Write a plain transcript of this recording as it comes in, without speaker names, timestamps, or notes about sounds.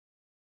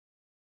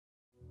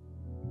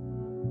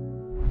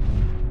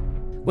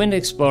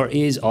WindExplore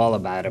is all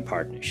about a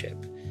partnership.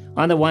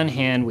 On the one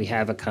hand, we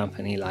have a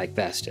company like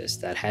Vestas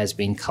that has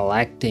been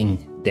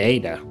collecting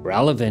data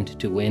relevant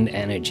to wind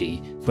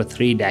energy for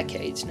 3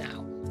 decades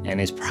now, and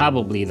is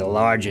probably the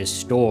largest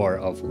store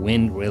of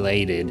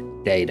wind-related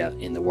data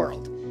in the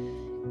world.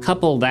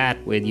 Couple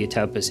that with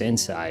Utopus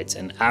Insights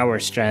and our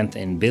strength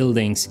in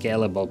building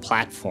scalable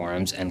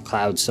platforms and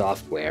cloud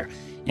software,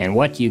 and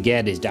what you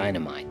get is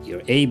dynamite.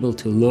 You're able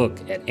to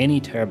look at any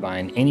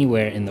turbine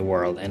anywhere in the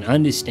world and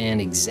understand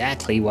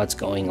exactly what's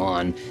going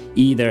on,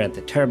 either at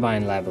the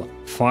turbine level,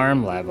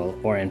 farm level,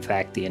 or in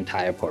fact the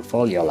entire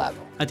portfolio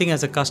level. I think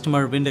as a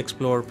customer,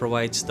 WindExplore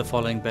provides the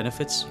following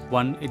benefits.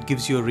 1, it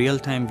gives you a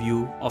real-time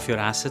view of your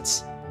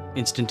assets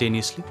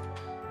instantaneously.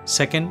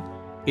 2nd,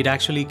 it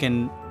actually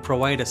can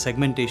provide a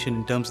segmentation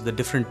in terms of the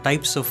different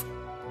types of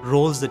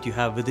roles that you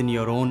have within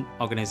your own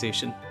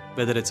organization.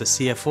 Whether it's a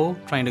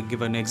CFO trying to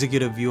give an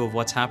executive view of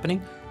what's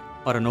happening,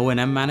 or an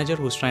O&M manager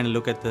who's trying to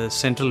look at the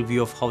central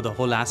view of how the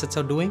whole assets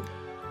are doing,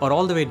 or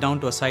all the way down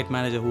to a site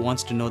manager who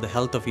wants to know the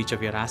health of each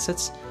of your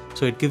assets.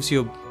 So it gives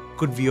you a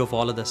good view of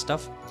all of the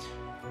stuff.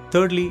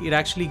 Thirdly, it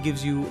actually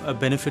gives you a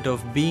benefit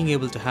of being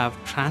able to have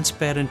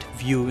transparent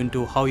view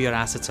into how your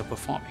assets are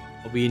performing.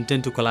 We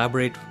intend to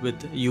collaborate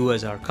with you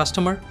as our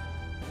customer.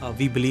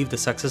 We believe the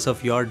success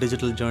of your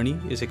digital journey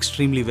is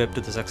extremely webbed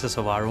to the success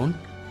of our own.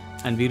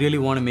 And we really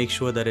want to make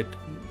sure that it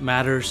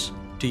matters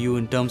to you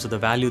in terms of the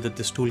value that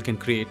this tool can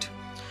create.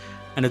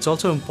 And it's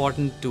also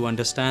important to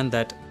understand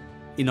that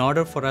in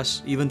order for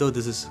us, even though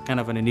this is kind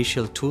of an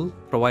initial tool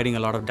providing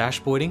a lot of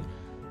dashboarding,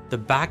 the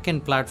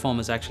back-end platform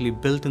is actually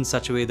built in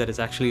such a way that it's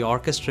actually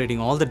orchestrating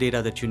all the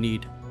data that you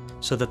need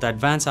so that the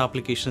advanced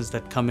applications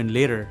that come in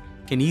later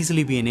can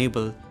easily be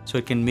enabled, so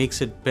it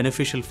makes it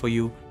beneficial for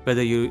you,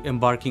 whether you're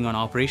embarking on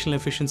operational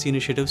efficiency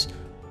initiatives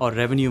or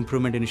revenue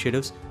improvement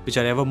initiatives, which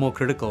are ever more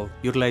critical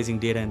utilizing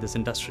data in this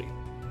industry.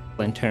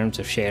 In terms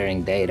of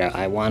sharing data,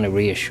 I want to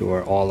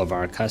reassure all of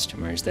our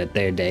customers that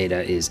their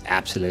data is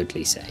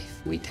absolutely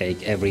safe. We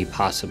take every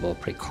possible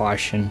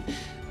precaution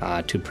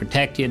to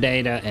protect your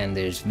data, and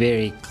there's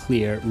very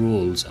clear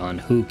rules on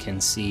who can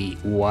see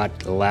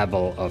what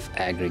level of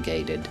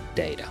aggregated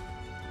data.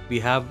 We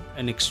have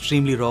an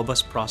extremely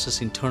robust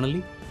process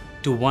internally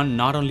to, 1,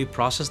 not only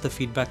process the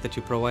feedback that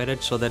you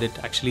provided so that it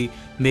actually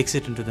makes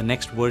it into the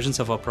next versions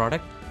of our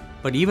product,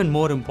 but even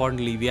more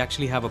importantly, we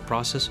actually have a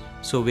process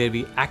where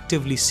we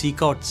actively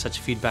seek out such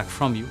feedback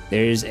from you.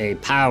 There is a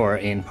power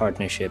in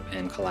partnership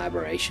and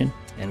collaboration,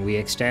 and we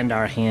extend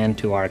our hand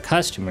to our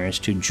customers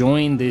to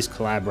join this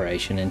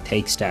collaboration and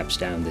take steps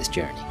down this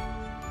journey.